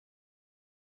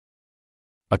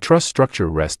A truss structure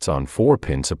rests on 4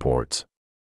 pin supports.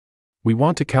 We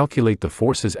want to calculate the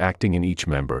forces acting in each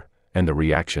member, and the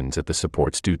reactions at the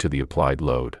supports due to the applied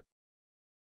load.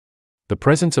 The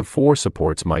presence of 4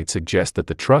 supports might suggest that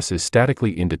the truss is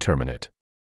statically indeterminate.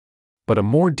 But a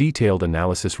more detailed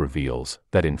analysis reveals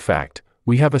that in fact,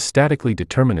 we have a statically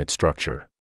determinate structure.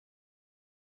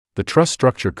 The truss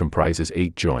structure comprises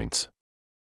 8 joints,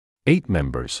 8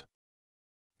 members,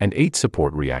 and 8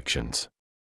 support reactions.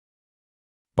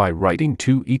 By writing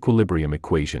 2 equilibrium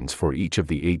equations for each of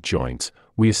the 8 joints,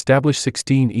 we establish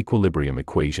 16 equilibrium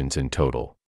equations in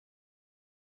total.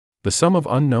 The sum of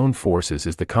unknown forces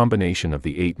is the combination of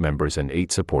the 8 members and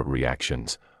 8 support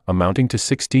reactions, amounting to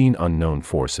 16 unknown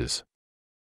forces.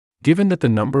 Given that the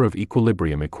number of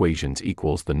equilibrium equations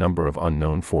equals the number of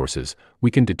unknown forces,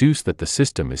 we can deduce that the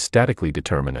system is statically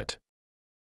determinate.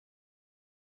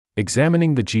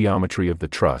 Examining the geometry of the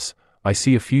truss, I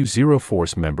see a few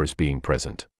zero-force members being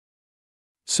present.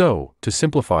 So, to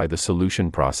simplify the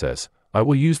solution process, I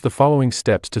will use the following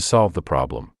steps to solve the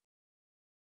problem.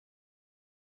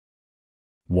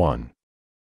 1.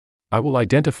 I will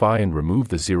identify and remove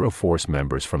the zero-force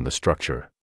members from the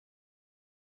structure.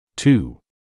 2.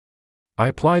 I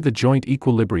apply the joint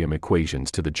equilibrium equations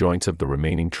to the joints of the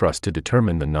remaining truss to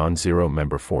determine the non-zero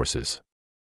member forces.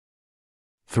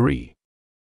 3.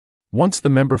 Once the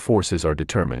member forces are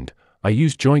determined, I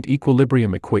use joint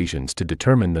equilibrium equations to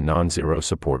determine the non-zero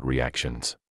support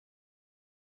reactions.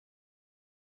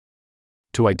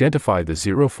 To identify the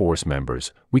zero-force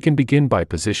members, we can begin by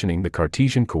positioning the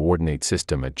Cartesian coordinate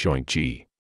system at joint G.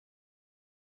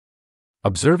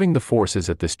 Observing the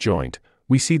forces at this joint,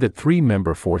 we see that 3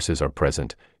 member forces are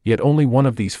present, yet only one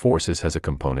of these forces has a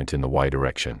component in the y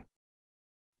direction.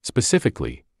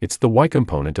 Specifically, it's the y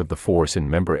component of the force in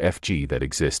member FG that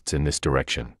exists in this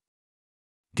direction.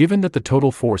 Given that the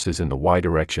total forces in the y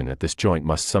direction at this joint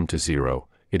must sum to 0,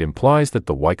 it implies that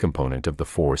the y component of the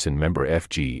force in member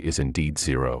FG is indeed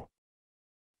 0.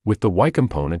 With the y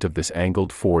component of this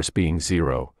angled force being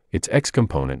 0, its x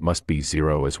component must be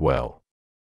 0 as well.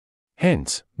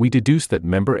 Hence, we deduce that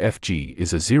member FG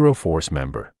is a zero-force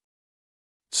member.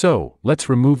 So, let's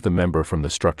remove the member from the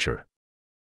structure.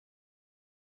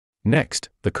 Next,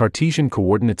 the Cartesian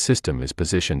coordinate system is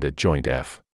positioned at joint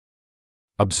F.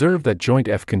 Observe that joint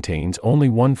F contains only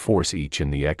one force each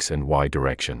in the x and y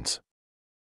directions.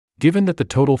 Given that the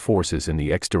total forces in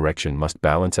the x direction must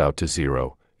balance out to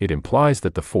 0, it implies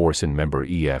that the force in member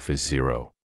EF is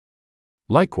 0.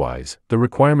 Likewise, the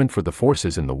requirement for the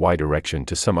forces in the y direction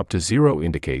to sum up to 0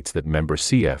 indicates that member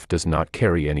CF does not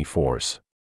carry any force.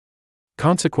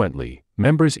 Consequently,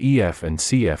 members EF and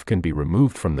CF can be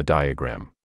removed from the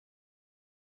diagram.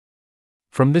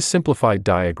 From this simplified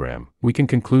diagram, we can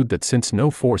conclude that since no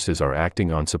forces are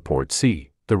acting on support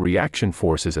C, the reaction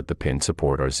forces at the pin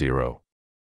support are 0.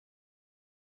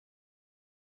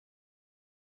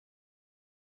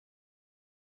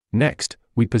 Next,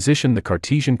 we position the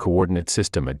Cartesian coordinate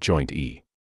system at joint E.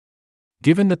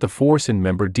 Given that the force in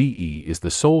member DE is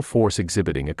the sole force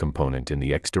exhibiting a component in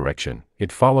the x direction,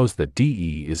 it follows that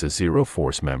DE is a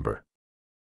zero-force member.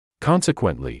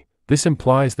 Consequently, this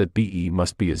implies that BE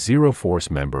must be a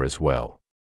zero-force member as well.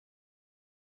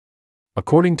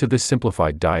 According to this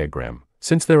simplified diagram,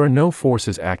 since there are no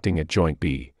forces acting at joint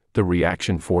B, the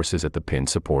reaction forces at the pin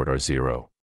support are 0.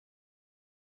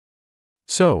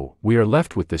 So, we are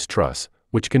left with this truss,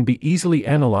 which can be easily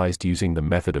analyzed using the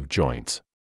method of joints.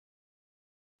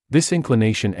 This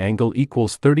inclination angle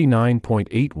equals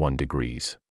 39.81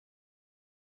 degrees.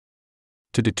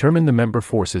 To determine the member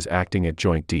forces acting at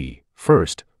joint D,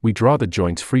 first, we draw the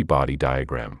joint's free body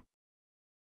diagram.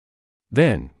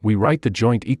 Then, we write the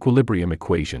joint equilibrium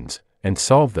equations, and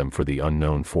solve them for the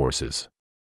unknown forces.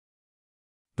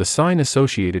 The sign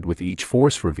associated with each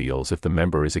force reveals if the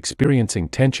member is experiencing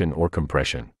tension or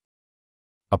compression.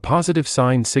 A positive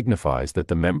sign signifies that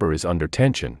the member is under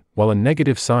tension, while a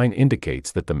negative sign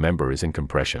indicates that the member is in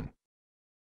compression.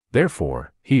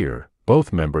 Therefore, here,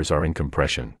 both members are in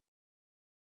compression.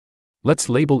 Let's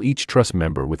label each truss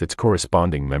member with its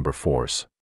corresponding member force.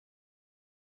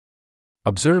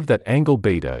 Observe that angle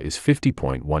beta is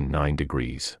 50.19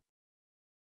 degrees.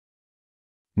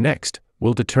 Next,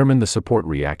 we'll determine the support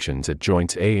reactions at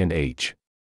joints A and H.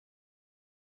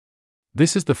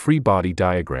 This is the free body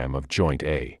diagram of joint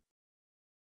A.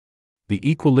 The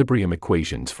equilibrium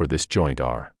equations for this joint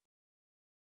are.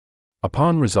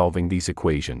 Upon resolving these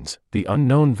equations, the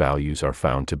unknown values are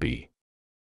found to be.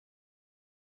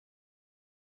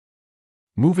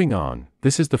 Moving on,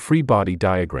 this is the free body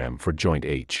diagram for joint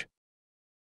H.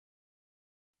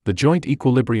 The joint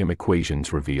equilibrium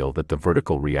equations reveal that the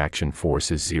vertical reaction force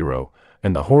is 0,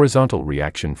 and the horizontal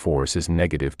reaction force is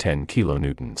negative 10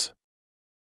 kilonewtons.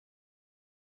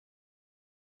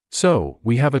 So,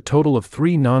 we have a total of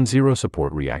 3 non-zero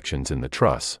support reactions in the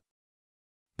truss.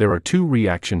 There are 2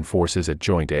 reaction forces at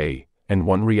joint A, and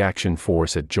 1 reaction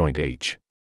force at joint H.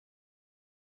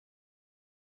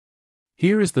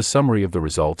 Here is the summary of the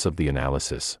results of the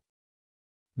analysis.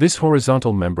 This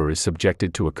horizontal member is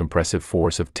subjected to a compressive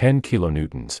force of 10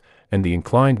 kilonewtons, and the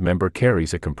inclined member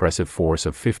carries a compressive force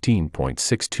of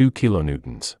 15.62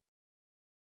 kilonewtons.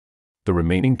 The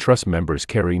remaining truss members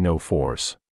carry no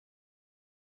force.